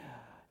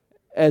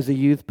As a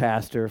youth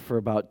pastor for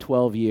about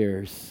 12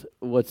 years,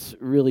 what's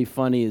really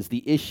funny is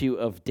the issue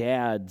of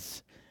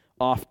dads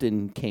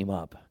often came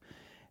up.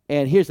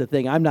 And here's the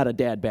thing, I'm not a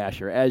dad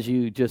basher. As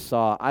you just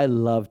saw, I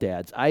love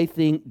dads. I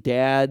think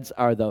dads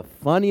are the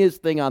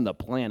funniest thing on the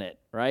planet,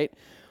 right?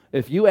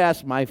 If you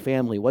ask my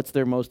family what's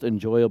their most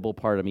enjoyable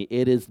part of me,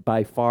 it is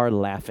by far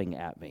laughing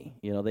at me.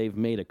 You know, they've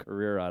made a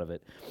career out of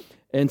it.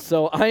 And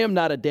so I am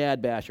not a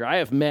dad basher. I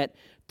have met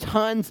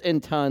tons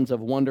and tons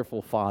of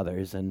wonderful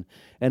fathers, and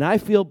I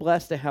feel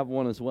blessed to have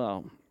one as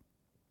well.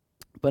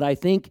 But I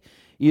think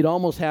you'd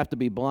almost have to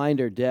be blind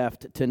or deaf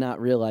to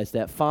not realize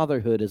that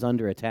fatherhood is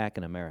under attack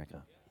in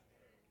America.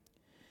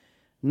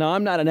 Now,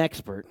 I'm not an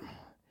expert,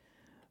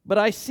 but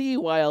I see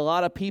why a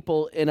lot of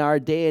people in our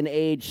day and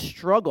age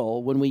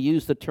struggle when we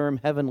use the term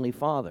Heavenly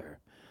Father,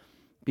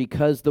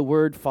 because the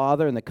word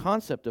father and the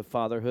concept of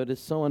fatherhood is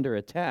so under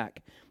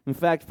attack. In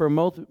fact, for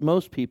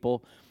most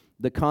people,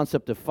 the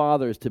concept of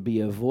father is to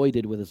be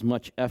avoided with as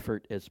much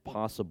effort as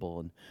possible.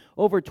 And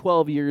over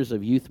 12 years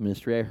of youth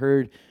ministry, I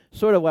heard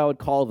sort of what I would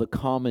call the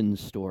common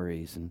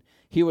stories. And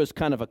here was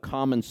kind of a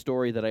common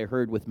story that I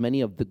heard with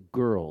many of the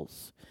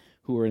girls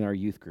who were in our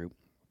youth group.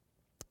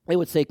 They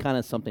would say kind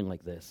of something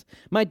like this.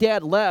 My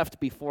dad left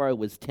before I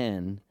was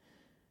 10.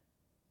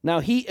 Now,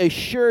 he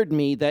assured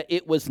me that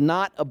it was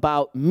not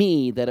about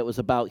me, that it was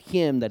about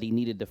him, that he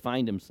needed to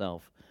find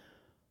himself.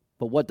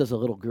 But what does a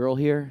little girl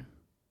hear?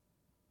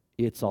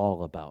 It's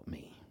all about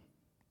me.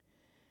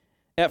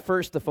 At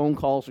first, the phone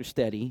calls were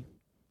steady,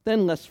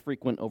 then less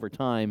frequent over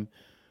time,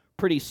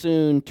 pretty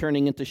soon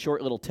turning into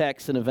short little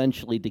texts and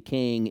eventually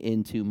decaying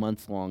into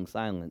months-long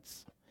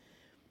silence.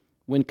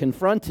 When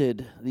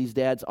confronted, these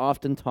dads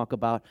often talk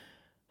about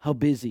how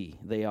busy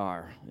they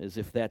are, as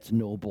if that's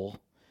noble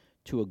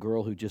to a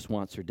girl who just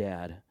wants her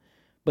dad.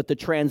 But the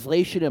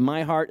translation in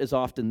my heart is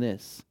often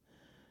this: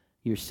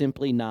 you're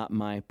simply not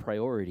my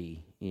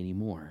priority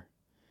anymore.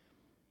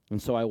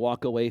 And so I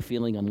walk away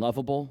feeling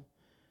unlovable,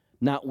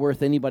 not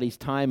worth anybody's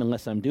time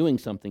unless I'm doing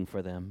something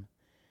for them.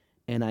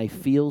 And I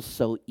feel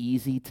so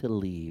easy to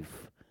leave.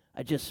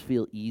 I just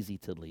feel easy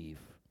to leave.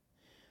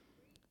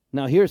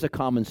 Now, here's a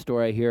common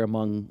story I hear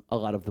among a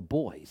lot of the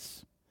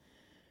boys.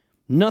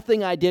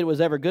 Nothing I did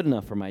was ever good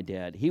enough for my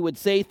dad. He would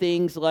say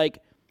things like,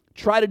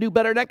 try to do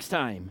better next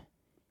time,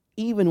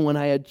 even when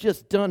I had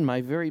just done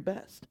my very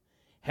best.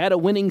 Had a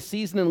winning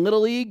season in Little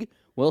League?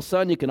 Well,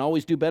 son, you can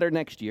always do better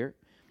next year.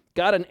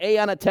 Got an A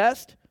on a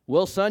test?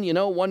 Well, son, you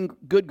know, one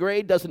good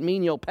grade doesn't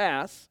mean you'll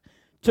pass.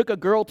 Took a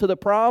girl to the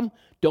prom?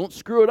 Don't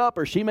screw it up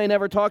or she may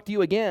never talk to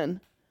you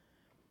again.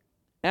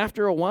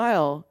 After a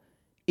while,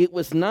 it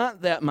was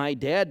not that my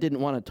dad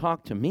didn't want to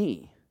talk to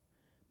me,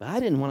 but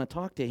I didn't want to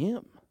talk to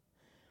him.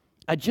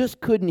 I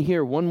just couldn't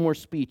hear one more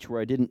speech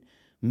where I didn't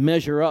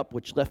measure up,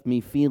 which left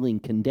me feeling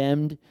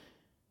condemned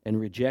and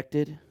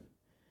rejected,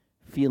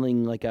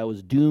 feeling like I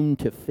was doomed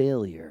to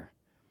failure.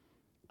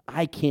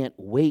 I can't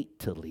wait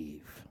to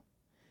leave.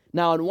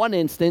 Now, in one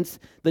instance,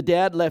 the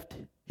dad left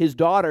his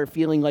daughter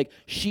feeling like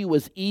she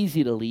was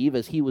easy to leave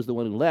as he was the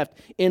one who left.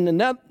 In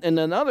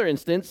another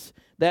instance,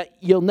 that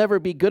you'll never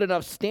be good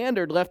enough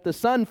standard left the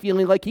son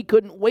feeling like he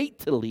couldn't wait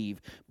to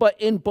leave. But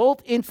in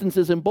both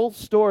instances, in both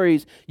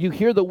stories, you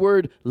hear the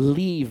word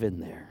leave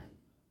in there.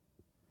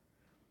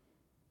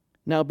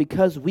 Now,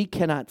 because we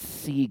cannot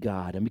see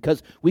God and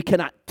because we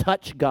cannot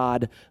touch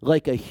God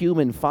like a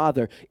human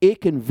father,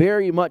 it can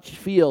very much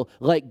feel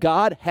like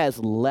God has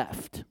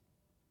left.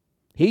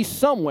 He's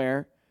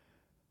somewhere,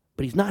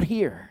 but he's not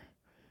here.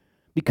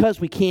 Because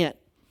we can't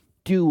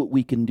do what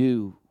we can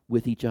do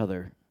with each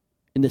other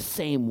in the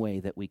same way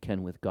that we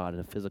can with God in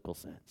a physical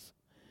sense.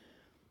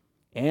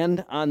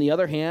 And on the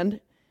other hand,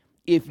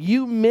 if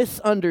you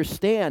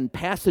misunderstand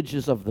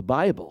passages of the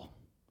Bible,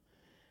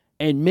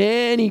 and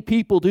many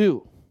people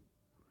do,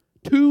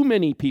 too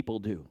many people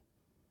do,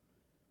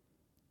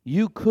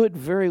 you could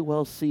very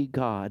well see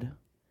God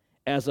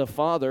as a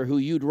father who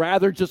you'd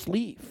rather just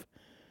leave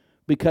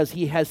because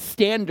he has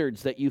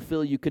standards that you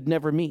feel you could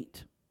never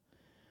meet.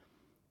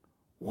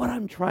 What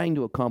I'm trying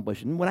to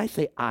accomplish, and when I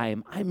say I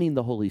mean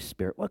the Holy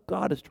Spirit, what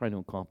God is trying to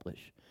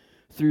accomplish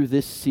through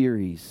this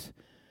series,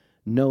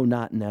 No,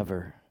 Not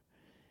Never,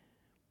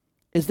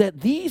 is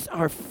that these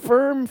are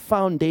firm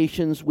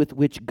foundations with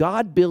which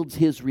God builds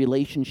his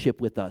relationship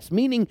with us,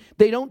 meaning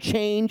they don't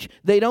change,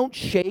 they don't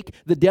shake,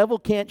 the devil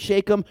can't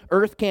shake them,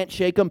 earth can't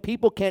shake them,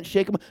 people can't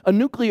shake them. A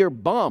nuclear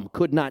bomb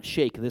could not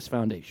shake this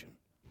foundation.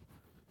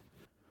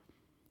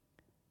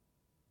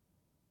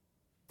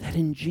 That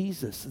in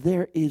Jesus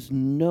there is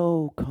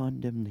no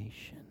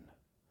condemnation,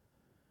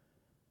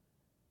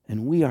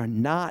 and we are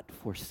not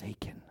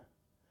forsaken,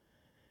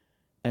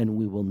 and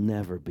we will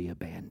never be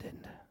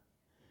abandoned.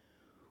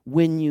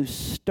 When you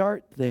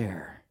start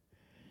there,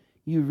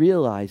 you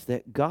realize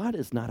that God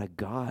is not a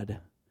God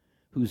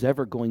who's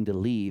ever going to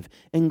leave,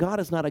 and God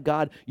is not a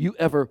God you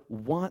ever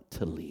want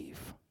to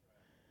leave.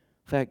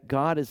 In fact,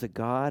 God is a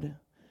God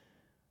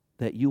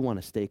that you want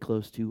to stay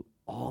close to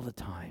all the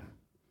time,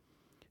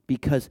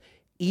 because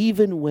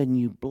even when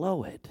you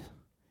blow it,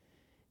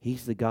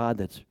 he's the God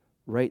that's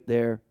right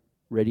there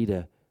ready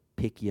to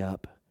pick you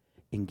up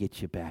and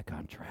get you back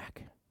on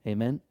track.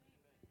 Amen?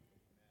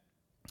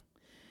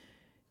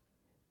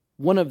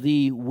 One of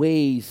the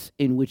ways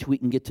in which we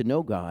can get to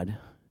know God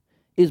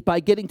is by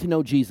getting to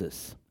know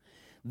Jesus.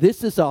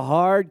 This is a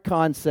hard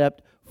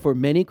concept for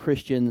many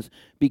Christians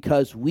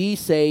because we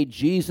say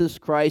Jesus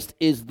Christ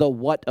is the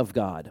what of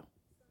God?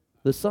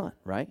 The Son,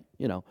 right?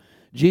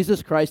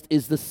 Jesus Christ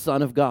is the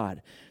Son of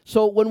God.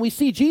 So when we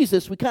see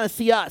Jesus, we kind of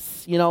see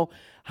us,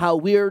 how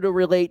we're to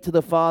relate to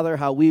the Father,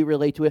 how we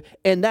relate to it.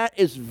 And that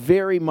is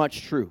very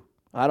much true.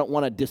 I don't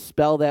want to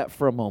dispel that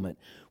for a moment.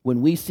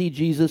 When we see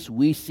Jesus,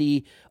 we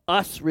see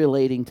us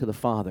relating to the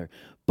Father.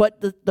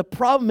 But the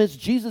problem is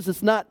Jesus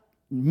is not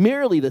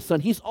merely the Son.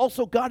 He's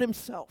also God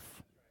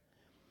himself.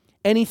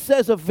 And he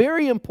says a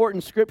very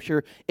important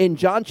scripture in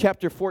John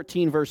chapter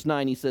 14, verse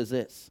 9. He says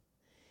this,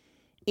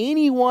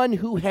 anyone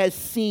who has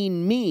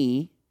seen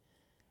me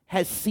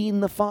has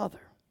seen the Father.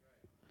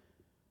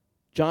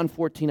 John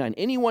 14:9.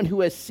 Anyone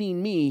who has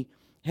seen me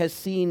has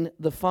seen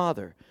the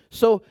Father.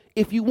 So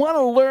if you want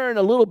to learn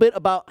a little bit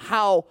about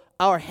how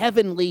our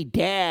heavenly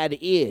dad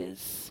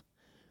is,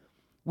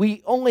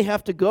 we only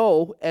have to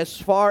go as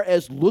far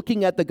as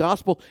looking at the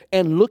gospel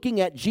and looking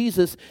at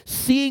Jesus,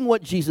 seeing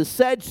what Jesus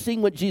said,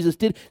 seeing what Jesus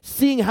did,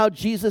 seeing how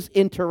Jesus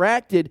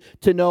interacted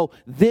to know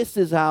this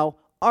is how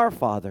our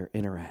Father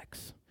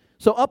interacts.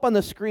 So up on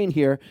the screen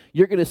here,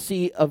 you're going to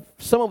see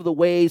some of the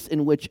ways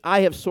in which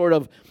I have sort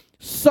of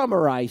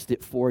summarized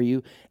it for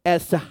you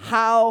as to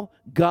how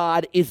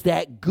God is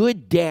that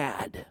good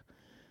dad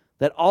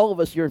that all of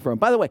us yearn for. And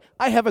by the way,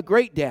 I have a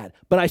great dad,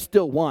 but I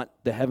still want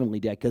the heavenly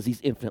dad because he's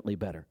infinitely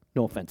better.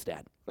 No offense,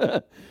 Dad.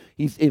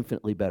 He's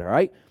infinitely better, all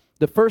right?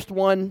 The first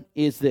one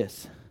is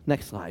this.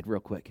 Next slide, real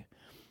quick.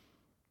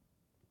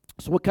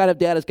 So what kind of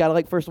dad is God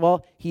like? First of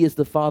all, he is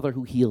the Father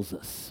who heals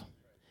us.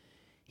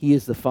 He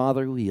is the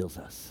Father who heals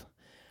us.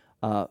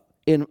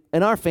 In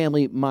our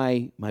family,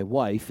 my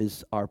wife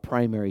is our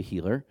primary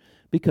healer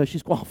because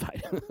she's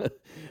qualified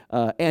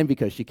and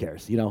because she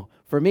cares.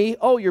 For me,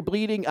 you're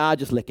bleeding,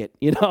 just lick it.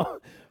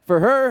 For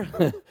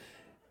her,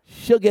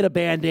 she'll get a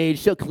Band-Aid,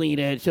 she'll clean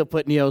it, she'll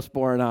put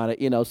Neosporin on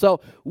it.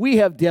 So we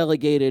have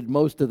delegated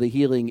most of the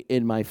healing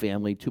in my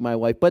family to my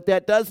wife, but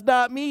that does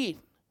not mean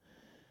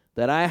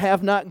that I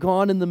have not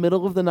gone in the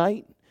middle of the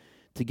night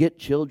to get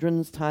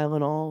children's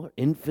Tylenol or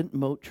infant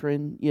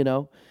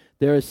Motrin.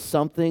 There is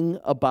something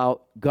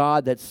about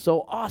God that's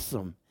so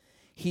awesome.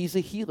 He's a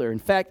healer. In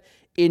fact,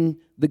 in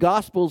the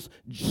Gospels,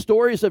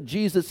 stories of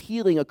Jesus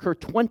healing occur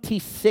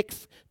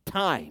 26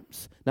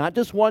 times. Not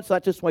just once,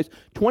 not just twice,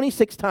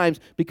 26 times,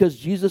 because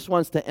Jesus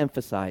wants to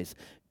emphasize,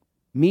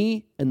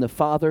 me and the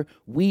Father,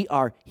 we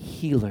are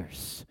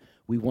healers.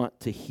 We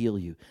want to heal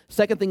you.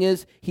 Second thing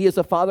is, he is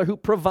a Father who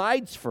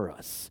provides for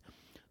us.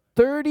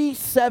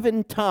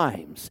 37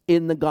 times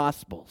in the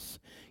Gospels,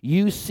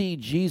 you see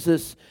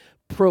Jesus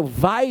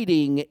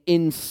providing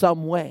in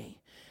some way.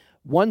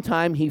 One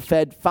time he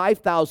fed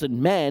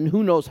 5,000 men,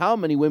 who knows how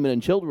many women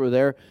and children were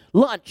there,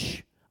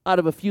 lunch out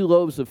of a few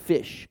loaves of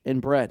fish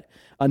and bread.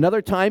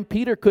 Another time,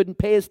 Peter couldn't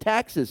pay his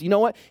taxes. You know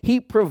what? He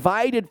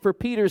provided for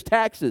Peter's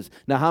taxes.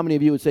 Now, how many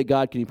of you would say,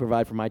 God, can you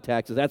provide for my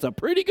taxes? That's a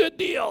pretty good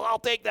deal. I'll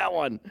take that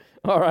one.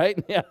 All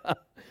right?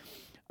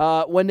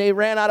 Yeah. When they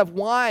ran out of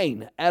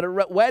wine at a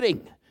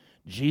wedding,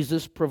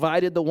 Jesus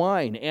provided the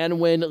wine. And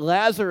when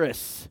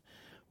Lazarus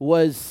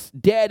was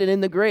dead and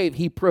in the grave,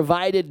 he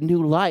provided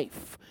new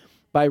life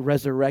by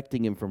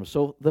resurrecting him from us.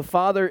 So the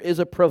Father is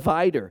a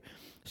provider.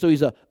 So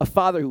he's a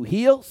Father who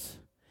heals.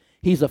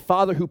 He's a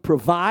Father who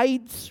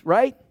provides,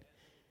 right?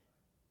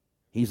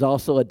 He's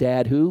also a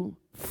dad who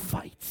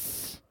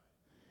fights.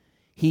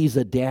 He's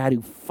a dad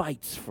who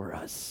fights for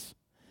us.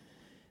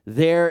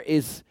 There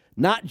is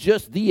not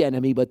just the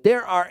enemy, but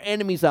there are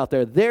enemies out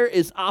there. There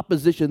is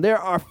opposition. There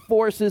are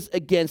forces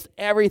against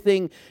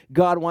everything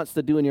God wants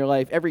to do in your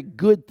life, every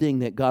good thing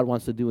that God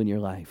wants to do in your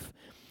life.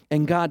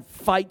 And God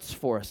fights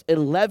for us.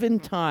 11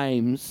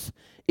 times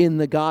in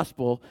the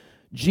gospel,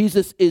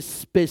 Jesus is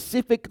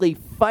specifically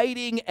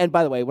fighting. And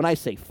by the way, when I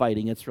say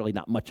fighting, it's really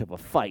not much of a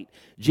fight.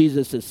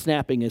 Jesus is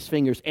snapping his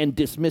fingers and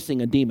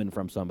dismissing a demon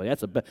from somebody.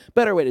 That's a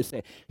better way to say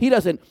it. He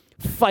doesn't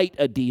fight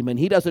a demon.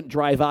 He doesn't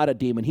drive out a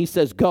demon. He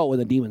says go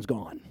and the demon's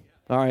gone.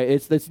 All right,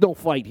 it's no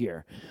fight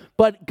here.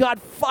 But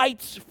God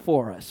fights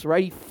for us,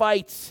 right? He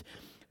fights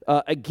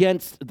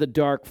against the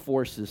dark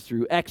forces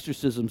through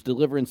exorcisms,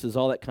 deliverances,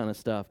 all that kind of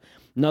stuff.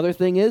 Another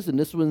thing is, and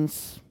this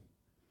one's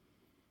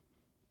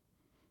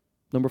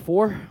number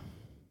 4,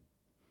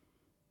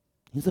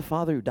 he's a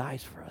Father who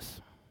dies for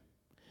us.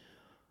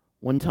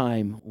 One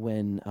time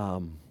when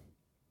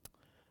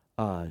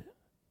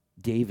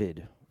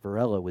David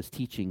Varela was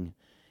teaching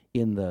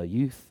in the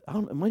youth,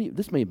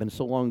 this may have been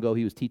so long ago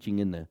he was teaching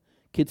in the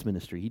kids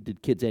ministry. He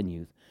did kids and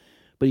youth.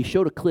 But he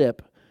showed a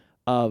clip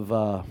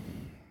of,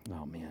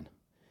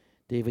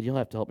 David, you'll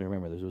have to help me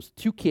remember. There was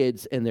 2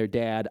 kids and their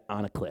dad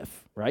on a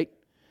cliff, right?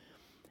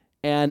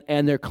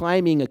 And they're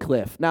climbing a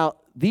cliff. Now,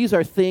 these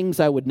are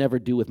things I would never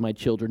do with my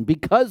children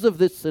because of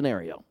this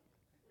scenario.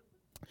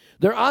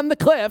 They're on the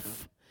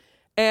cliff,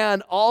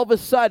 and all of a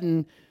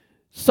sudden,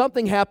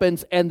 something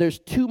happens and there's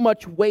too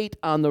much weight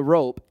on the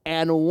rope,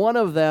 and one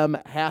of them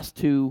has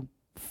to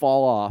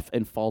fall off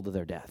and fall to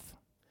their death.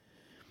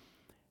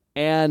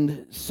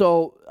 And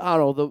so, I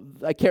don't know,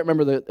 I can't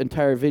remember the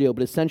entire video,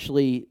 but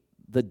essentially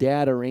the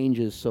dad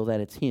arranges so that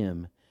it's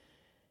him,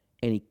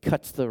 and he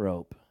cuts the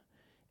rope,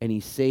 and he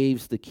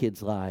saves the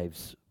kids'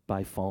 lives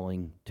by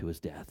falling to his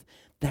death.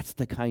 That's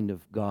the kind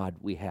of God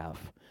we have.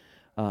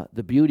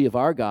 The beauty of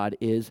our God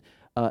is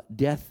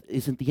death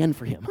isn't the end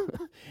for him.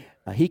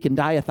 He can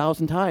die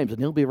 1,000 times, and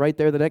he'll be right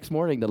there the next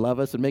morning to love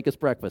us and make us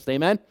breakfast.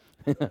 Amen?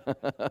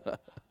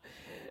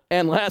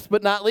 And last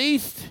but not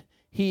least,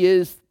 he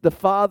is the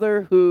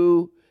Father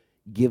who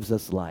gives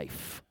us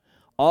life.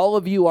 All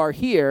of you are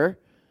here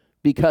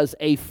because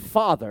a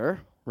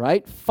father,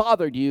 right,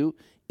 fathered you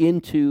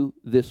into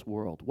this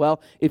world.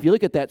 Well, if you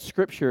look at that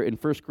scripture in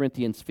 1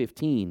 Corinthians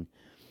 15,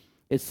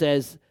 it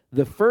says,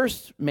 the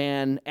first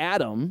man,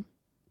 Adam,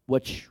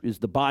 which is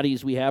the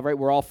bodies we have, right?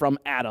 We're all from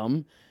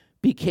Adam,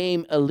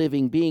 became a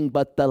living being,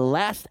 but the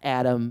last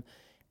Adam,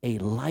 a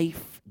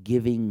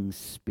life-giving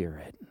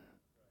spirit.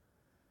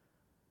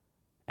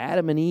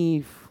 Adam and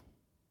Eve,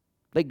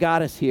 they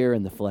got us here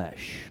in the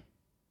flesh.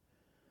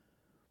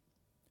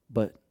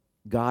 But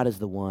God is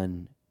the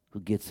one who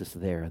gets us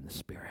there in the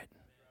spirit.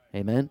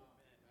 Amen?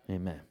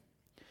 Amen.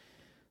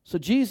 So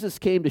Jesus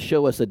came to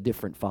show us a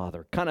different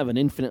Father, kind of an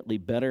infinitely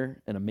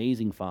better and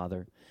amazing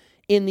Father.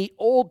 In the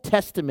Old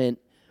Testament,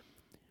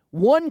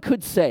 one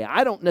could say,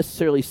 I don't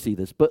necessarily see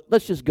this, but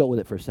let's just go with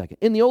it for a second.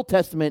 In the Old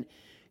Testament,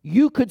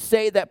 you could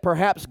say that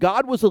perhaps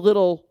God was a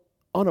little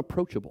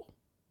unapproachable,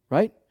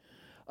 right?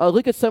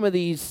 Look at some of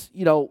these,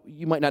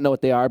 you might not know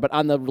what they are, but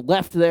on the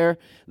left there,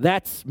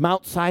 that's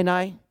Mount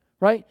Sinai,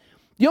 right?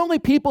 The only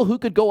people who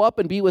could go up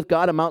and be with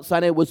God on Mount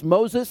Sinai was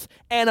Moses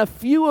and a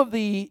few of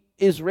the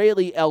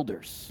Israeli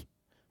elders,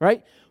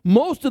 right?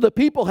 Most of the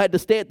people had to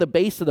stay at the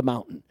base of the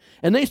mountain,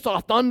 and they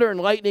saw thunder and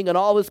lightning and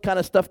all this kind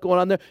of stuff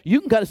going on there.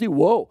 You can kind of see,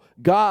 whoa,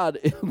 God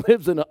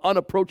lives in an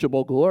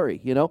unapproachable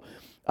glory,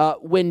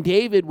 When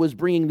David was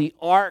bringing the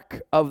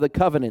Ark of the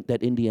Covenant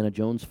that Indiana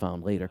Jones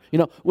found later,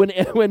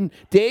 when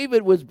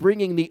David was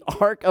bringing the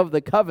Ark of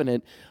the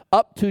Covenant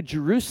up to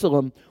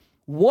Jerusalem,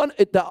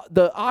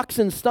 the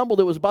oxen stumbled,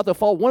 it was about to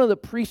fall. One of the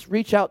priests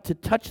reached out to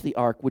touch the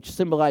ark, which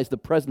symbolized the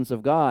presence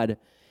of God,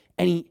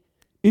 and he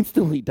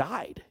instantly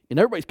died. And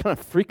everybody's kind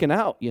of freaking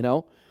out,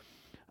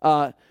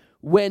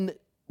 When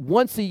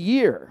once a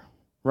year,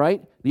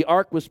 right, the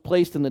ark was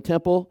placed in the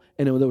temple,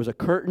 and there was a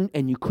curtain,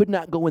 and you could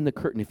not go in the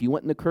curtain. If you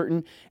went in the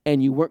curtain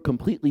and you weren't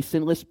completely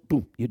sinless,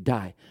 boom, you'd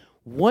die.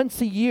 Once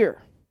a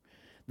year,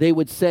 they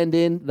would send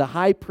in the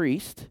high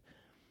priest.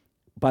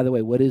 By the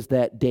way, what is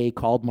that day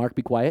called? Mark,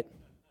 be quiet.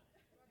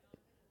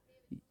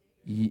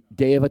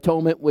 Day of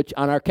Atonement, which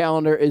on our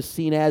calendar is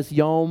seen as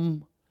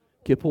Yom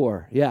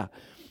Kippur. Yeah.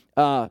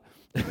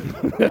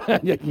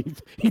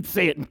 He'd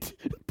say it in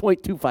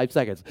 0.25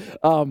 seconds.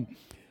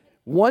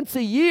 Once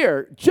a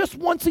year, just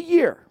once a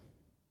year,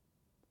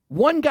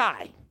 one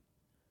guy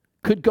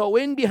could go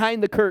in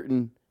behind the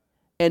curtain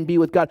and be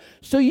with God.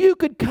 So you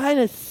could kind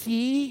of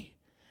see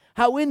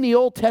how in the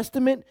Old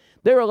Testament,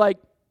 they were like,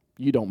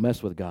 you don't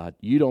mess with God.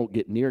 You don't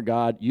get near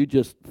God. You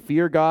just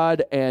fear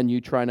God and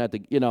you try not to,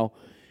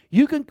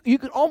 You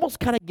can almost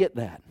kind of get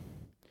that.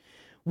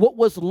 What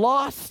was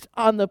lost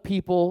on the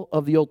people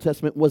of the Old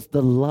Testament was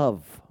the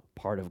love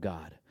part of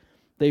God.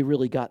 They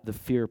really got the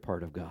fear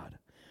part of God.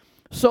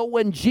 So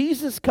when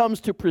Jesus comes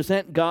to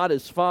present God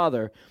as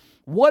Father,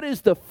 what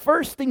is the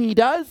first thing he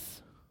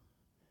does?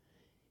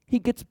 He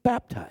gets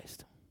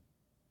baptized.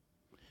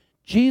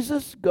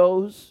 Jesus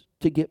goes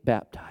to get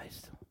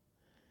baptized.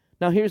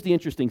 Now here's the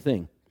interesting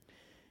thing.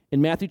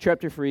 In Matthew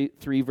chapter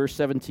 3 verse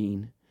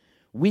 17,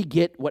 we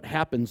get what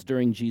happens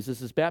during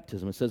Jesus'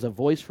 baptism. It says, a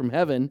voice from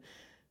heaven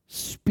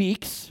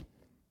speaks,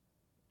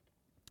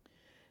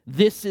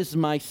 "This is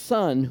my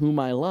Son whom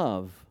I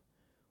love.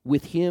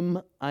 With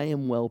him I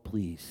am well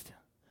pleased."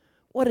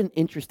 What an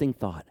interesting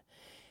thought.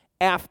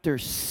 After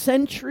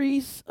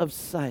centuries of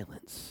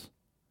silence,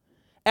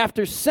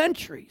 after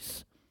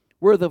centuries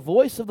where the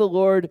voice of the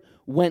Lord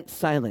went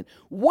silent,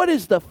 what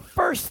is the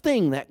first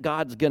thing that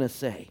God's going to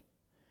say?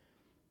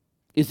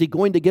 Is he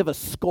going to give a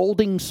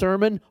scolding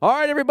sermon? All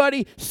right,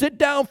 everybody, sit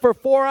down for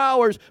 4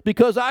 hours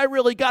because I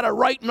really got it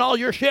right in all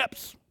your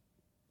ships.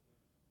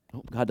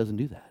 No, God doesn't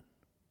do that.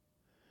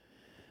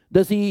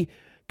 Does he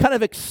kind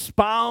of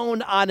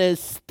expound on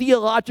his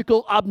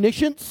theological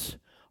omniscience?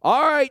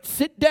 All right,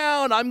 sit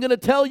down. I'm going to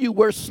tell you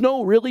where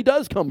snow really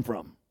does come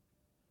from.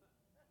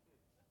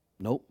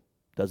 Nope,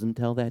 doesn't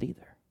tell that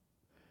either.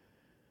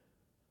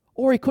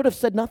 Or he could have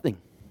said nothing.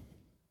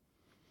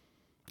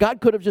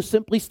 God could have just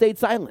simply stayed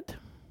silent.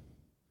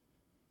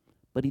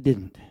 But he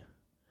didn't.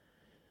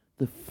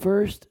 The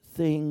first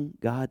thing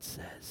God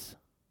says,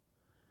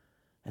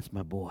 "That's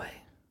my boy.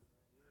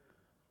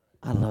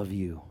 I love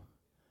you.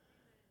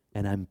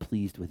 And I'm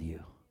pleased with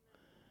you."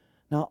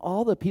 Now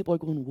all the people are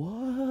going,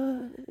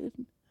 what?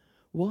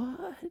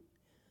 What?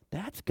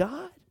 That's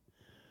God?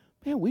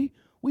 Man, we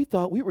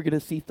thought we were going to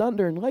see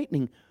thunder and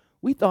lightning.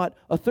 We thought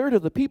a third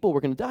of the people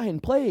were going to die in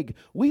plague.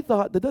 We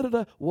thought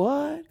da-da-da-da.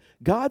 What?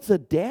 God's a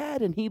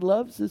dad and he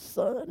loves his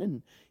son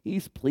and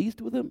he's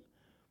pleased with him?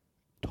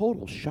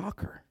 Total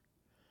shocker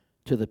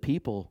to the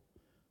people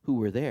who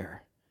were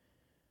there.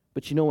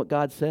 But you know what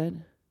God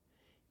said?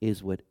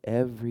 Is what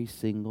every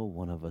single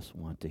one of us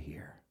want to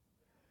hear.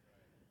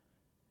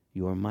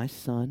 You are my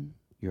son.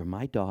 You're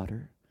my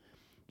daughter.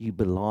 You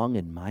belong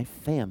in my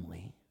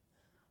family.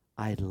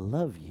 I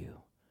love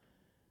you.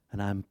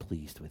 And I'm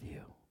pleased with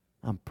you.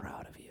 I'm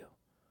proud of you.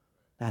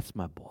 That's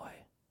my boy.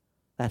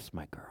 That's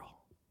my girl.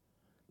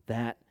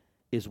 That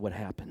is what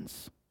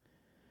happens.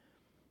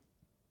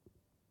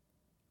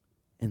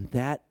 And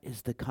that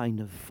is the kind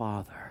of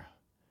father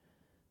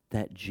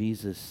that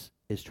Jesus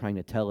is trying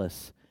to tell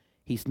us.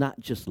 He's not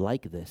just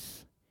like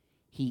this.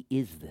 He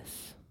is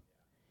this.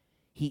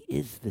 He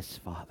is this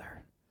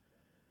father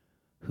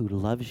who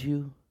loves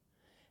you,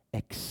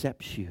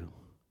 accepts you,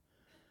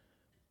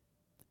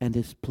 and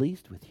is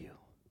pleased with you,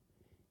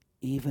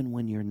 even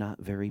when you're not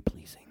very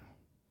pleasing.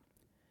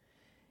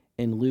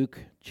 In Luke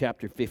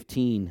chapter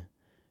 15,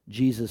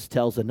 Jesus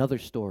tells another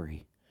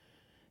story.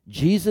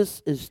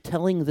 Jesus is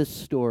telling this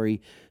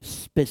story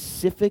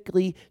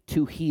specifically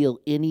to heal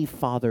any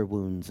father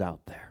wounds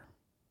out there.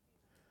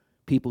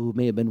 People who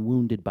may have been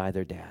wounded by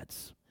their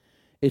dads.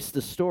 It's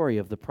the story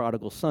of the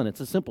prodigal son. It's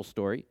a simple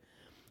story.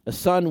 A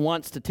son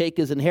wants to take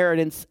his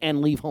inheritance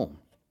and leave home.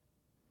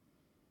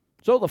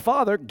 So the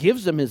father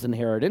gives him his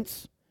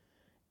inheritance,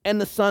 and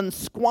the son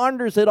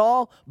squanders it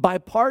all by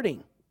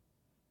parting.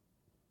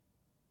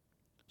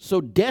 So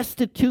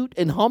destitute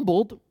and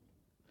humbled,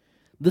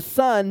 the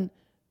son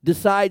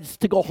decides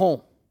to go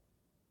home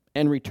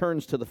and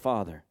returns to the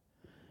father.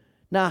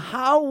 Now,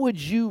 how would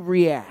you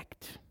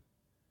react?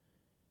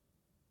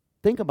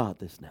 Think about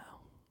this now.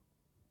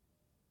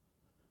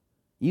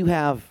 You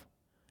have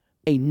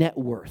a net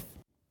worth.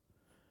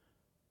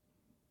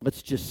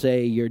 Let's just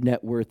say your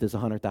net worth is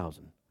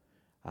 $100,000.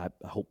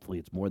 Hopefully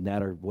it's more than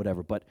that or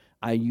whatever, but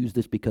I use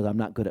this because I'm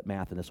not good at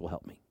math and this will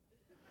help me.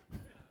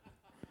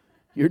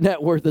 Your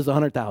net worth is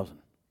 $100,000.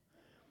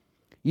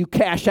 You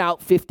cash out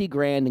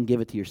 $50,000 and give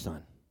it to your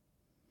son.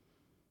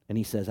 And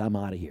he says, I'm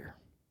out of here.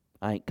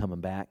 I ain't coming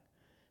back.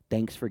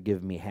 Thanks for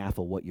giving me half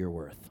of what you're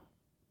worth.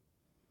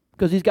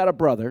 Because he's got a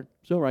brother,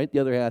 so right, the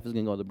other half is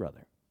going to go to the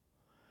brother.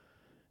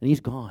 And he's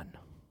gone.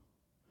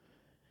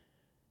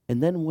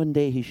 And then one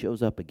day he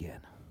shows up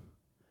again.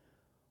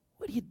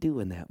 What do you do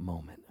in that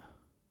moment?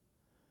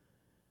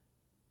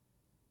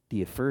 Do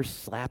you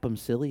first slap him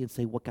silly and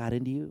say, what got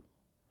into you?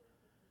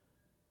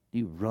 Do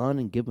you run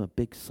and give him a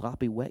big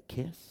sloppy wet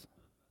kiss?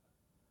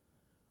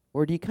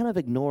 Or do you kind of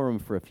ignore him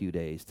for a few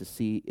days to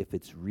see if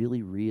it's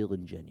really real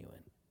and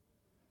genuine?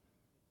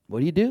 What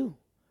do you do?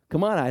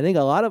 Come on, I think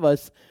a lot of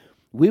us,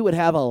 we would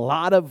have a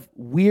lot of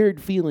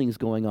weird feelings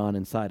going on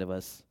inside of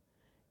us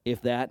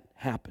if that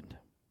happened.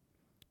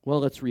 Well,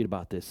 let's read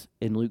about this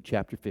in Luke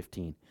chapter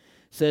 15. It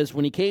says,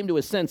 when he came to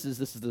his senses,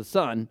 this is the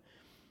son,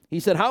 he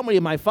said, how many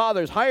of my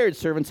father's hired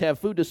servants have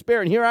food to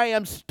spare? And here I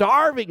am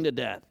starving to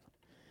death.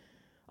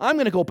 I'm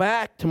going to go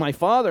back to my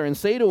father and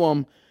say to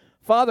him,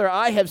 Father,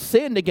 I have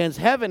sinned against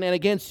heaven and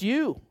against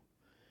you.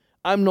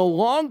 I'm no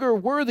longer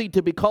worthy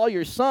to be called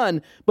your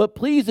son, but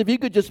please, if you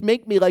could just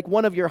make me like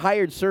one of your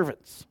hired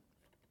servants.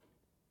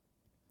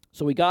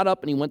 So he got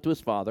up and he went to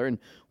his father, and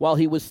while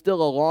he was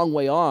still a long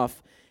way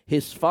off,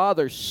 his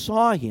father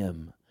saw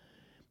him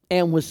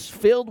and was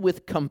filled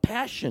with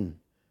compassion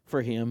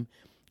for him,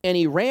 and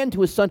he ran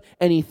to his son,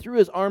 and he threw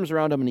his arms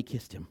around him, and he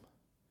kissed him.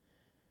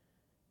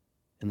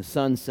 And the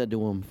son said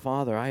to him,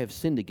 Father, I have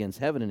sinned against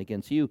heaven and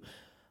against you.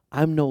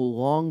 I'm no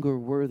longer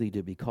worthy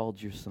to be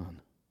called your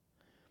son.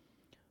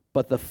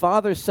 But the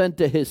father said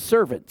to his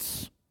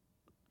servants,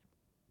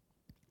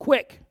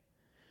 quick,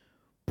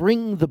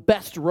 bring the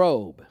best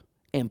robe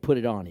and put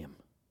it on him.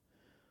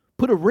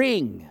 Put a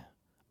ring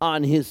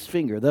on his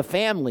finger, the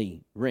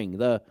family ring,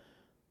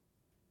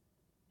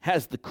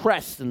 has the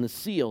crest and the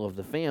seal of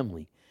the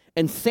family,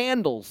 and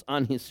sandals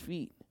on his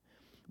feet.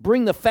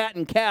 Bring the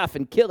fattened calf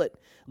and kill it.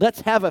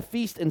 Let's have a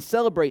feast and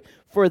celebrate,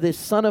 for this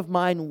son of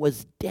mine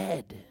was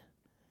dead,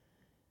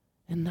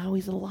 and now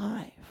he's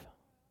alive.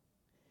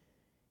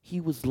 He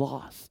was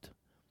lost,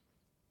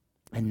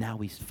 and now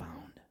he's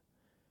found.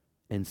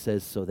 And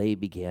says, so they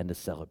began to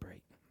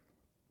celebrate.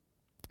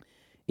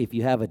 If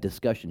you have a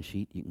discussion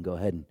sheet, you can go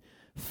ahead and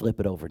flip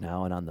it over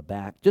now, and on the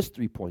back, just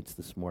 3 points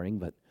this morning,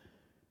 but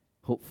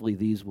hopefully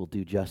these will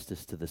do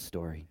justice to the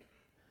story.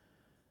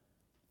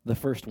 The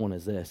first one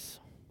is this.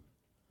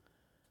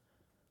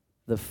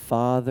 The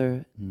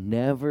Father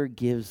never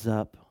gives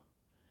up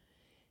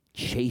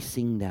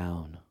chasing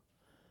down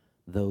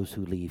those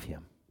who leave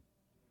him.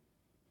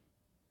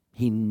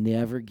 He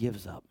never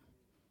gives up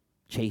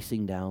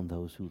chasing down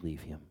those who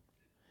leave him.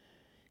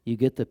 You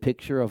get the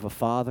picture of a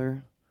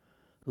father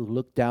who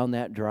looked down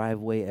that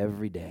driveway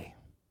every day.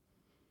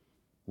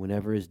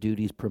 Whenever his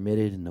duties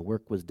permitted and the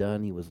work was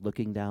done, he was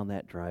looking down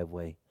that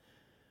driveway,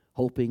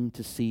 hoping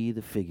to see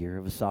the figure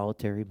of a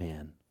solitary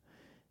man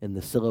and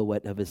the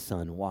silhouette of his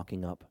son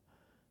walking up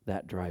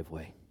that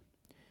driveway.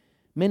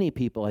 Many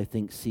people, I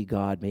think, see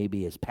God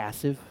maybe as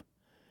passive,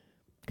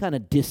 kind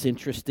of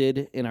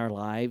disinterested in our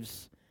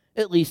lives,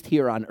 at least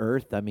here on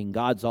earth. I mean,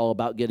 God's all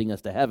about getting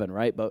us to heaven,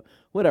 right? But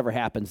whatever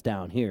happens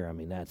down here, I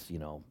mean, that's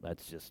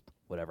just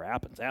whatever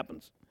happens,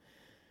 happens.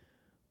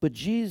 But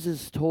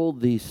Jesus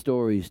told these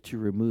stories to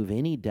remove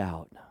any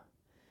doubt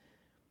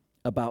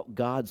about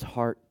God's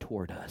heart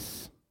toward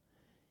us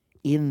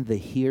in the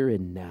here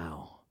and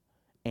now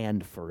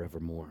and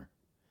forevermore.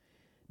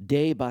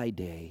 Day by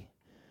day,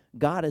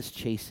 God is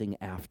chasing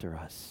after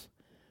us,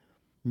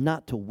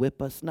 not to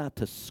whip us, not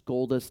to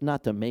scold us,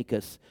 not to make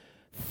us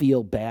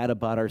feel bad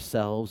about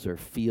ourselves or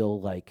feel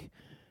like,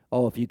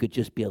 oh, if you could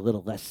just be a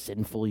little less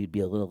sinful, you'd be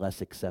a little less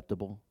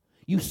acceptable.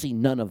 You see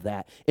none of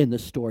that in the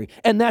story,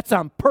 and that's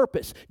on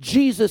purpose.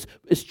 Jesus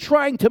is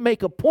trying to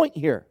make a point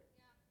here.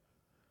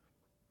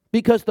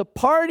 Because the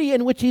party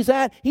in which he's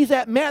at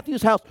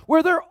Matthew's house,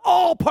 where they're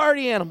all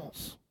party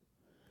animals.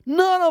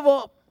 None of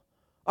them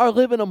are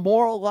living a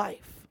moral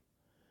life.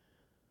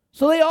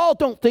 So they all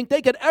don't think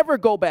they could ever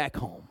go back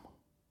home.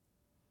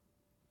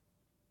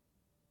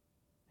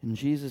 And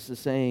Jesus is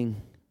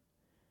saying,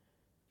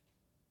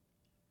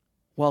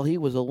 while he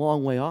was a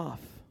long way off,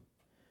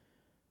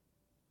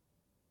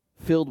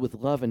 filled with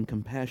love and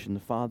compassion, the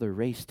Father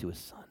raced to his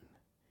Son,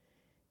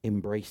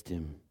 embraced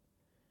him,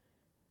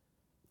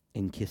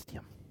 and kissed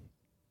him.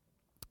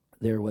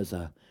 There was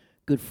a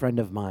good friend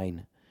of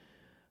mine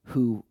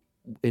who,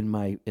 in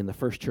the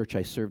first church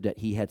I served at,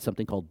 he had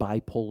something called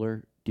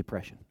bipolar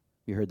depression.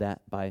 You heard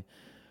that?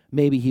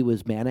 Maybe he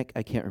was manic.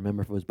 I can't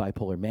remember if it was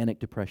bipolar manic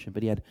depression,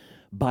 but he had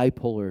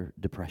bipolar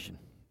depression.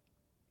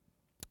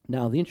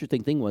 Now, the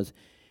interesting thing was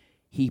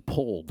he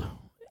pulled,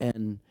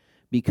 and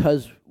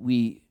because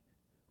we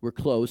were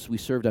close, we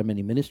served on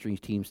many ministry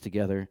teams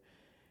together,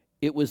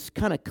 it was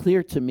kind of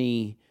clear to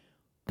me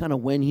kind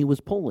of when he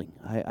was pulling.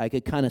 I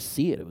could kind of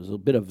see it. It was a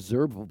bit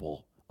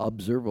observable.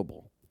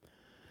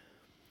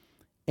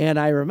 And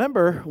I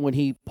remember when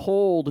he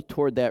pulled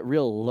toward that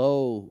real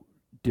low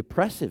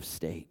depressive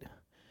state,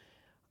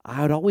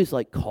 I would always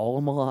call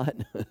him a lot,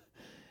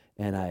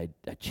 and I'd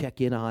check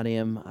in on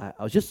him. I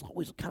was just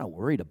always kind of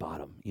worried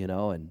about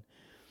him,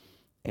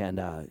 and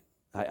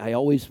I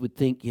always would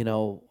think, I'm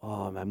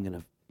going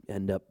to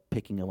end up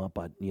picking him up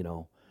on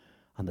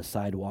the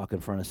sidewalk in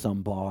front of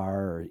some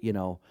bar,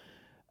 or,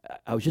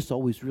 I was just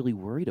always really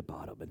worried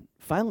about him. And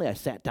finally I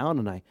sat down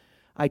and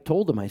I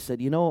told him, I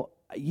said, you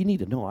need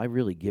to know I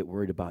really get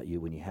worried about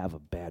you when you have a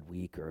bad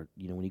week or,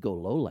 when you go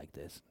low like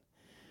this.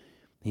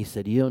 He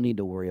said, you don't need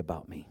to worry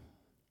about me.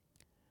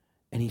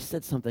 And he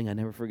said something I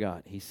never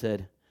forgot. He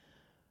said,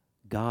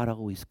 God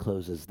always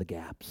closes the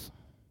gaps.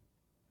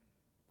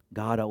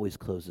 God always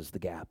closes the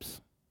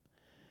gaps.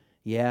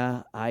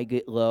 Yeah, I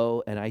get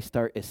low and I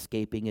start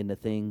escaping into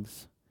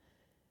things.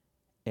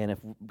 And if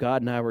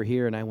God and I were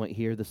here and I went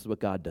here, this is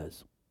what God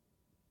does.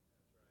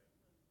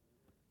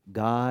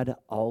 God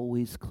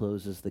always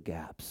closes the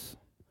gaps,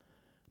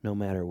 no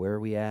matter where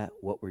we're at,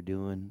 what we're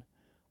doing,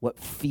 what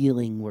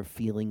feeling we're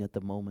feeling at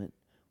the moment,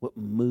 what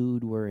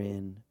mood we're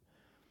in,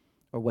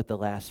 or what the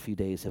last few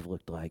days have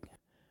looked like.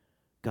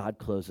 God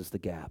closes the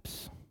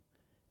gaps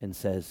and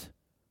says,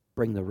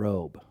 bring the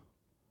robe,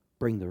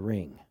 bring the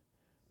ring,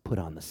 put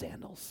on the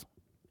sandals.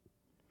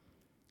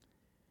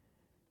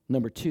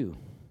 Number 2.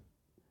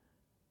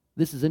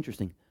 This is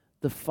interesting.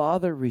 The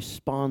Father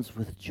responds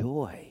with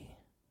joy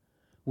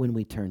when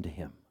we turn to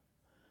him.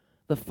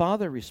 The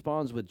Father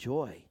responds with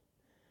joy.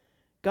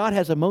 God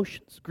has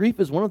emotions. Grief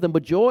is one of them,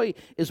 but joy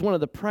is one of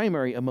the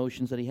primary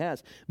emotions that he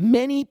has.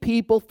 Many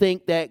people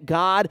think that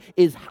God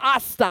is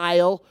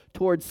hostile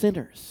toward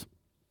sinners.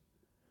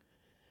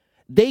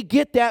 They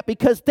get that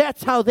because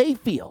that's how they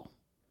feel.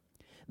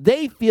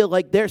 They feel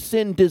like their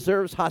sin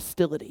deserves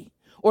hostility.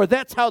 Or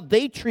that's how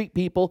they treat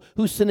people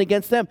who sin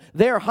against them.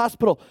 They're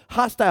hostile.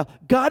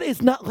 God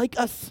is not like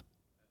us.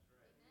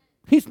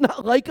 He's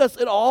not like us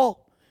at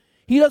all.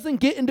 He doesn't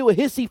get into a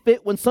hissy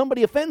fit when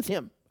somebody offends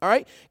him. All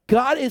right?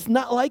 God is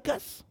not like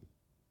us.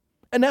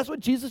 And that's what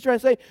Jesus is trying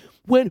to say.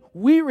 When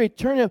we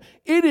return to him,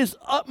 it is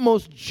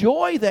utmost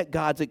joy that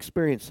God's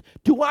experienced.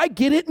 Do I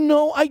get it?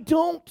 No, I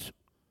don't.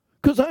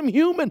 Because I'm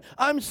human.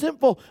 I'm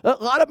sinful. A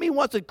lot of me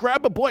wants to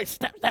grab a boy.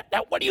 Snap.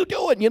 What are you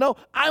doing?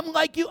 I'm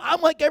like you.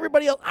 I'm like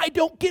everybody else. I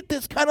don't get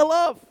this kind of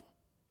love.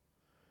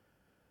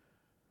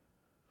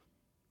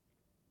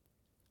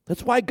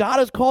 That's why God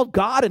is called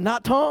God and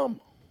not Tom.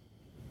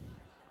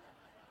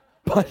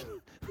 But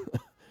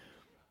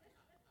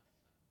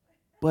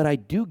I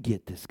do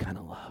get this kind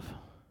of love.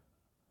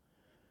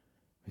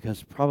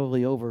 Because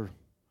probably over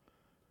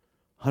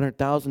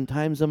 100,000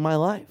 times in my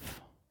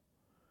life,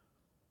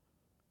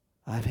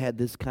 I've had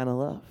this kind of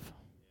love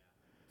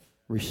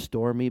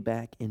restore me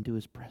back into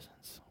his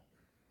presence.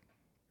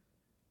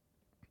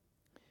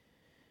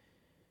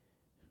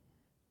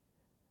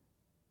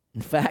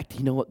 In fact,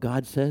 you know what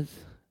God says?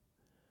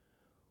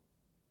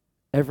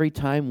 Every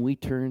time we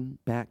turn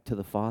back to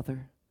the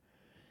Father,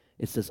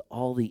 it says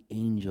all the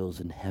angels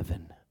in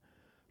heaven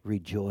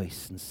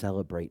rejoice and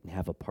celebrate and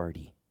have a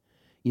party.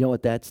 You know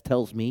what that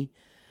tells me?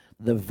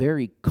 The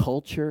very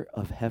culture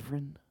of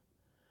heaven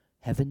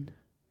Heaven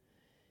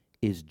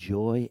is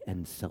joy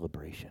and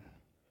celebration.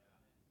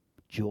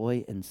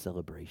 Joy and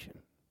celebration.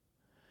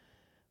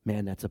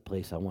 Man, that's a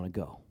place I want to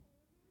go.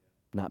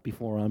 Not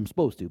before I'm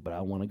supposed to, but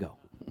I want to go.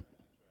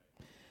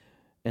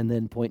 And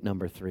then point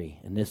number 3,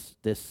 and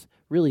this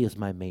really is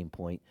my main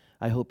point.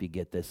 I hope you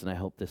get this, and I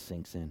hope this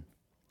sinks in.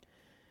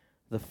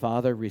 The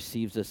Father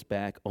receives us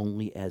back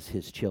only as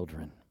his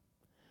children,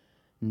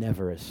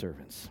 never as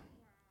servants.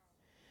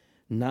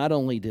 Not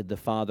only did the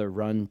Father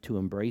run to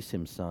embrace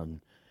his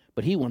Son,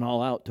 but he went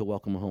all out to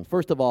welcome him home.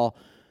 First of all,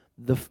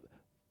 the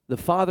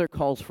Father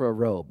calls for a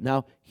robe.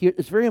 Now, here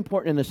it's very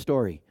important in the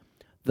story.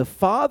 The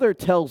Father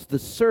tells the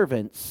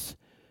servants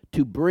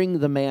to bring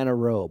the man a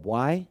robe.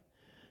 Why?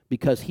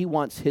 Because he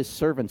wants his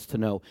servants to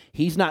know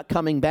he's not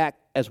coming back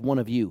as one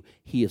of you.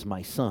 He is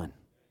my Son.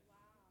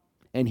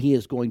 And he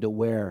is going to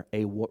wear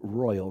a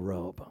royal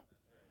robe.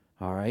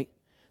 All right?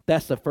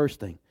 That's the first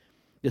thing.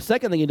 The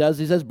second thing he does,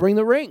 he says, bring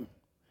the ring.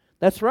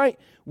 That's right.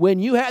 When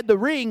you had the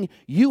ring,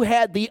 you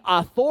had the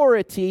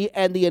authority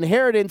and the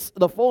inheritance,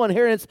 the full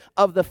inheritance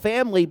of the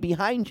family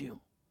behind you.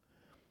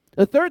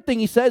 The third thing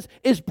he says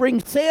is bring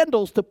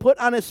sandals to put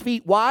on his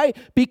feet. Why?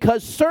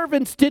 Because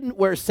servants didn't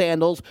wear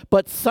sandals,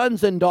 but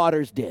sons and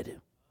daughters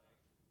did.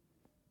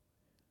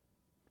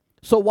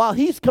 So while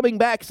he's coming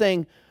back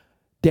saying,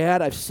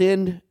 Dad, I've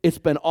sinned. It's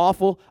been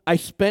awful. I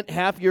spent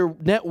half your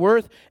net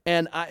worth,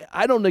 and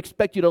I don't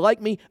expect you to like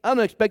me. I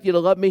don't expect you to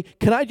love me.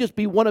 Can I just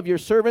be one of your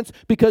servants?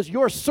 Because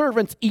your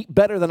servants eat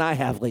better than I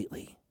have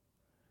lately.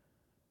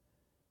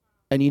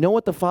 And you know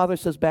what the Father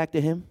says back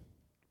to him?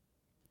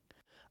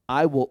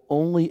 I will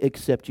only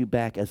accept you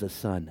back as a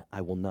son. I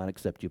will not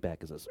accept you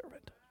back as a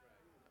servant.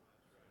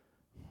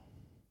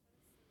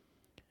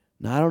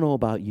 Now, I don't know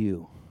about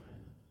you.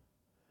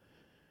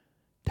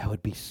 That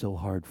would be so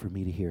hard for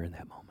me to hear in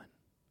that moment.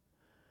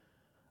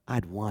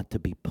 I'd want to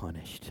be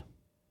punished.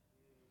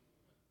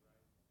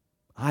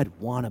 I'd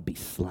want to be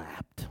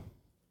slapped.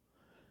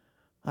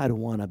 I'd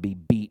want to be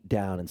beat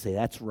down and say,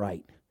 that's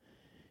right.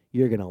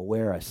 You're going to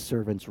wear a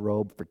servant's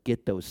robe,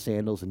 forget those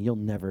sandals, and you'll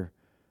never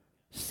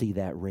see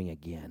that ring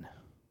again.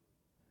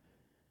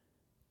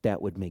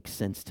 That would make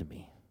sense to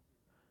me.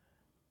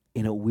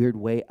 In a weird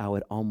way, I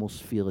would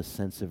almost feel a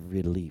sense of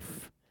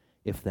relief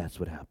if that's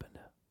what happened.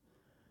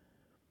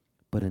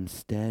 But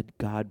instead,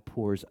 God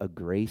pours a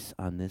grace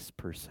on this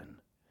person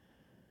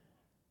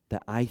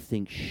that I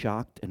think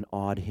shocked and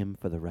awed him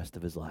for the rest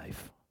of his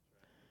life.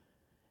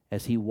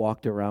 As he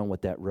walked around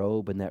with that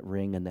robe and that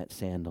ring and that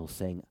sandal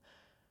saying,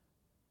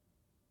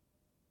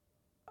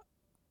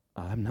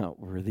 I'm not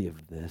worthy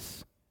of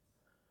this.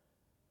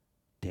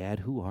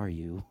 Dad, who are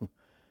you?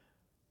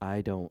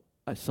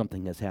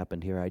 Something has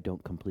happened here I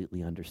don't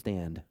completely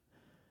understand.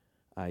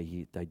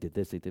 I did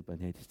this, I did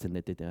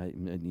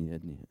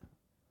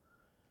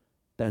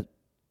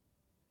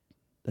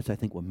that's I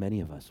think what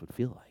many of us would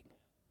feel like.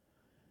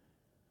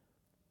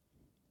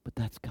 But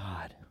that's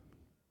God.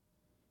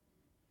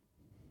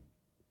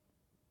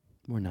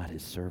 We're not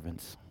his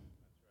servants.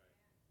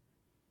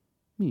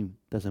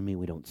 Doesn't mean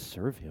we don't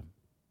serve him,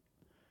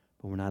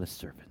 but we're not his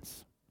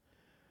servants.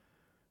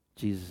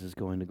 Jesus is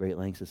going to great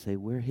lengths to say,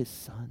 we're his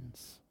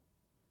sons.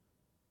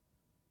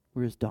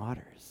 We're his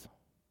daughters.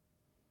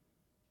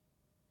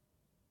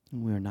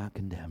 And we are not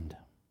condemned.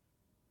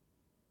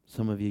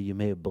 Some of you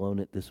may have blown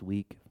it this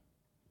week.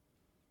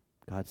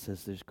 God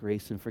says there's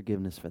grace and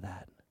forgiveness for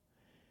that.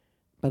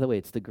 By the way,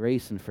 it's the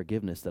grace and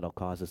forgiveness that'll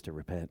cause us to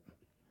repent.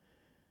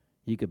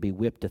 You could be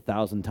whipped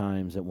 1,000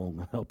 times. It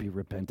won't help you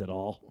repent at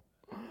all.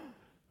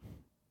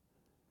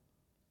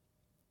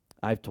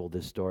 I've told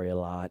this story a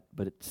lot,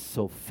 but it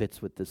so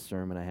fits with this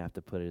sermon, I have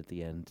to put it at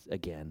the end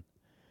again.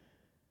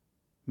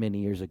 Many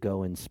years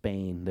ago in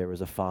Spain, there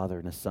was a father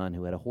and a son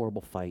who had a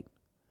horrible fight.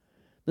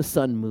 The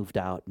son moved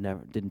out,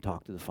 didn't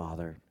talk to the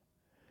father.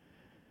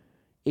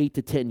 8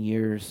 to 10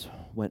 years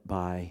went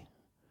by.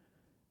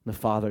 The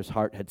father's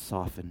heart had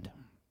softened.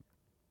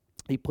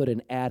 He put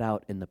an ad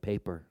out in the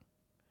paper.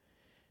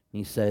 And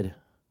he said,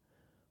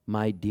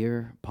 my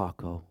dear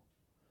Paco,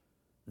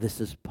 this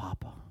is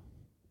Papa.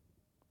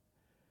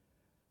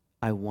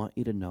 I want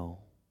you to know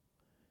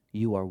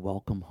you are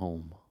welcome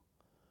home.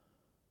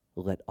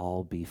 Let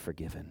all be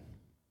forgiven.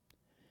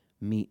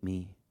 Meet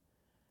me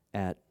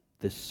at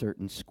this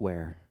certain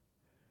square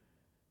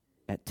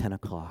at 10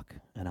 o'clock,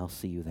 and I'll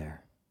see you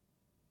there.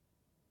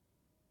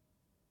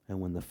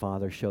 And when the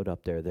father showed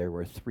up there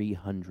were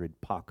 300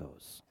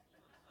 Pacos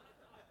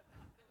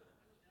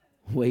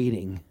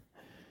waiting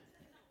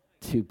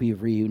to be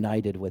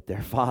reunited with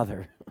their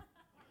father.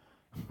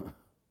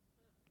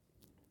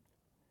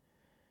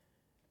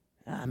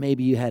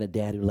 Maybe you had a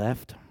dad who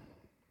left.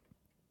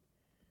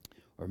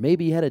 Or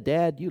maybe you had a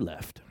dad you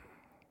left.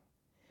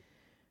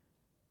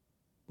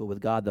 But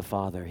with God the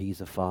Father,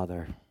 he's a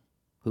father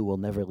who will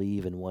never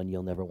leave and one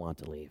you'll never want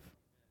to leave.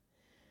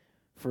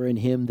 For in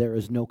him there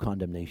is no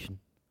condemnation.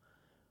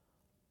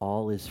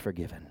 All is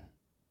forgiven.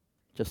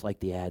 Just like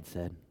the ad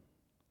said.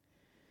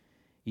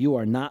 You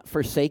are not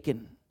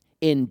forsaken.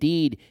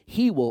 Indeed,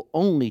 he will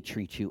only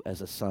treat you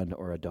as a son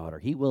or a daughter.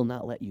 He will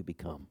not let you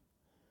become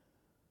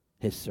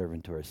his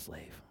servant or his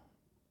slave.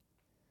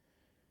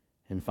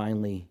 And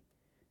finally,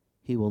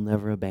 he will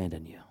never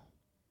abandon you.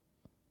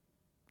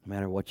 No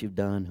matter what you've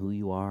done, who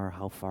you are,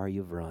 how far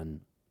you've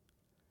run.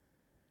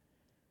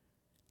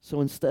 So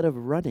instead of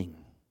running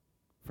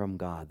from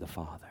God the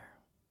Father,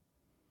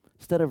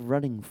 instead of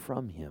running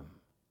from him,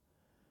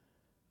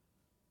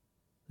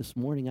 this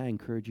morning I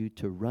encourage you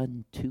to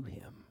run to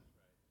him.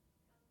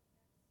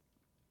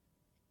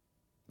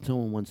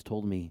 Someone once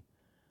told me,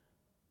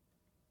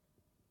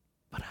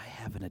 but I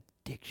have an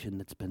addiction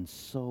that's been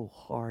so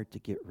hard to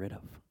get rid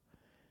of.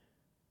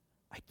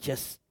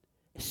 As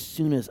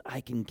soon as I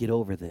can get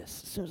over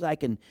this, as soon as I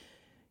can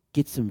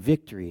get some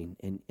victory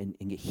and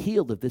get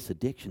healed of this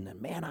addiction,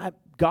 then man,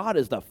 God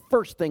is the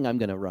first thing I'm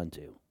going to run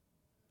to.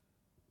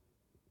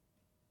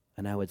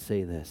 And I would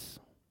say this,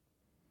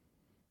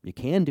 you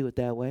can do it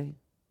that way,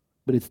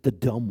 but it's the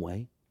dumb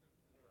way.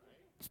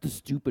 It's the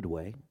stupid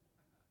way.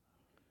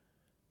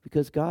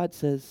 Because God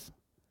says,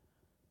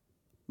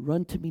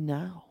 run to me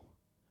now.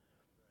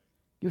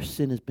 Your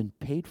sin has been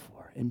paid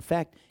for. In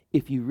fact,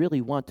 if you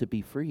really want to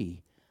be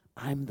free,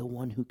 I'm the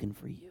one who can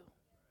free you.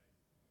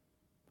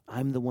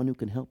 I'm the one who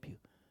can help you.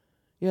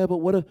 Yeah, but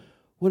what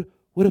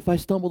if I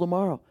stumble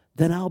tomorrow?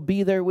 Then I'll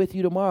be there with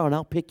you tomorrow, and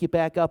I'll pick you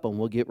back up, and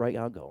we'll get right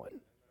on going.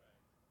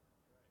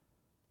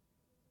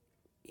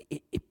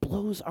 It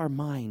blows our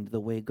mind the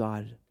way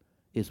God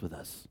is with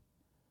us.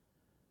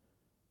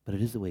 But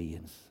it is the way he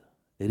is.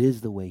 It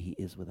is the way he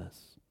is with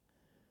us.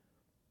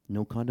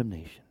 No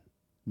condemnation,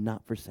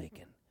 not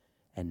forsaken,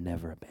 and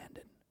never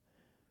abandoned.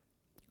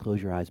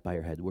 Close your eyes, bow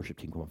your head. The worship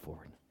team going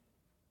forward.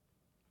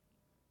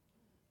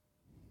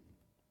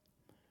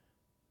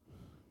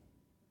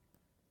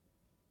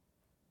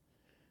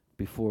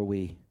 Before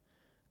we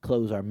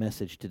close our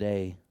message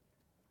today,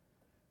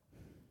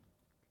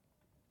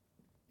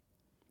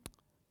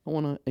 I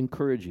want to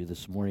encourage you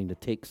this morning to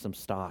take some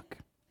stock.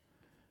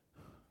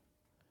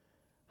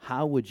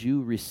 How would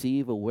you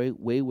receive a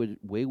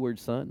wayward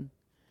son?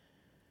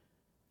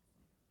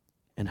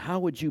 And how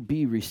would you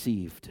be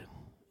received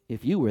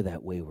if you were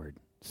that wayward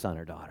son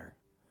or daughter?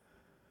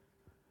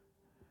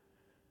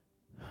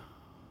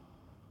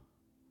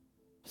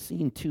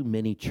 Seen too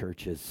many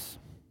churches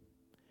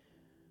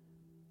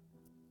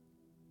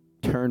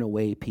turn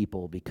away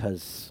people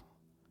because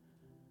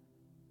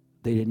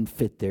they didn't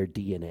fit their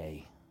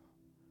DNA.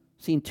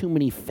 Seen too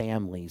many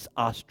families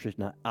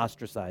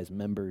ostracize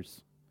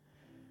members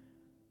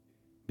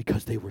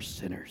because they were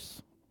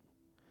sinners.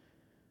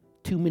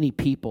 Too many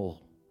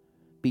people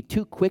be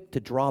too quick to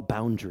draw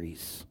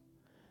boundaries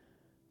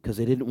because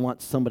they didn't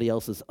want somebody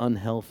else's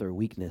unhealth or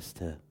weakness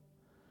to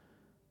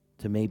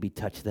maybe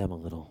touch them a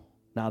little.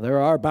 Now, there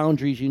are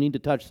boundaries you need to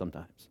touch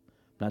sometimes.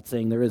 I'm not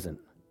saying there isn't.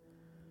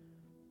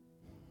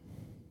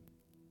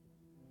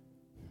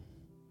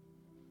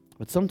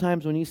 But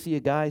sometimes when you see a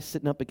guy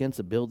sitting up against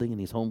a building and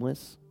he's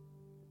homeless,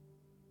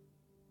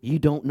 you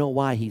don't know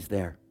why he's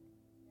there.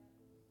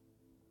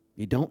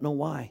 You don't know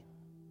why.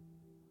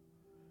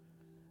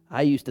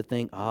 I used to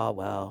think,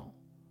 well,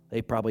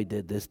 they probably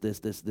did this,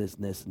 and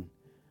this, and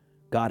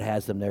God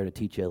has them there to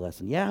teach you a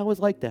lesson. Yeah, I was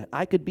like that.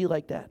 I could be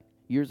like that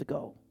years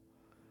ago.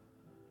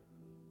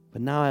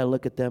 But now I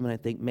look at them and I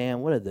think,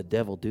 man, what did the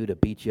devil do to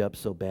beat you up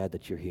so bad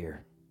that you're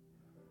here?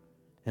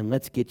 And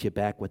let's get you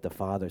back with the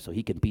Father so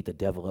he can beat the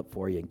devil up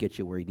for you and get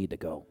you where you need to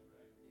go.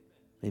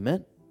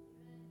 Amen?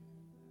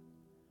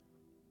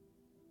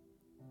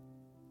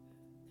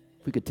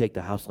 If we could take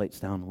the house lights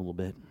down a little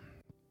bit.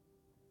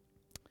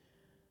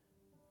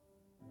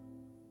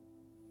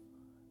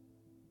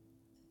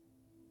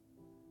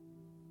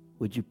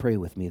 Would you pray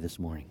with me this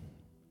morning?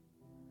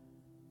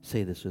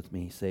 Say this with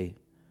me. Say,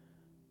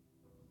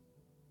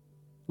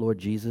 Lord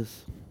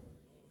Jesus,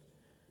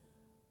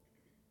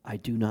 I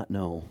do not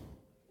know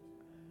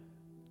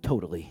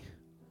totally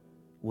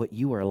what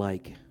you are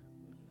like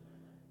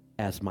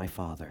as my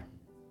Father.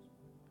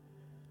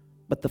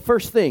 But the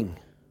first thing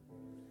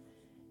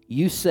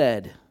you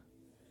said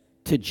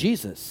to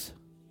Jesus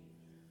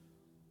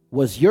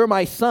was, you're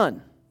my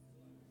son,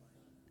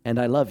 and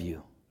I love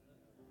you.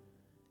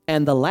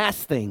 And the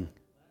last thing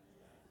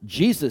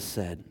Jesus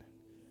said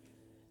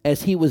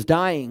as he was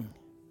dying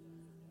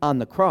on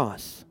the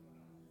cross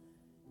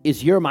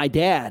is, you're my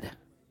dad,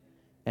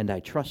 and I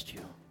trust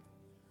you.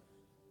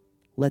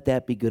 Let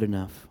that be good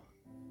enough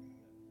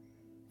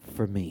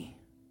for me.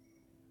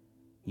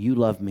 You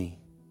love me.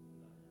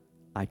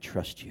 I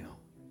trust you.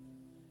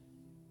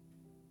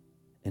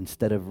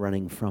 Instead of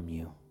running from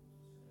you,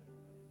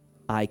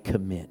 I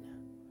commit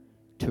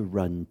to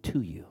run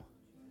to you.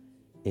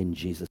 In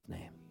Jesus'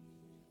 name,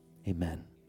 amen.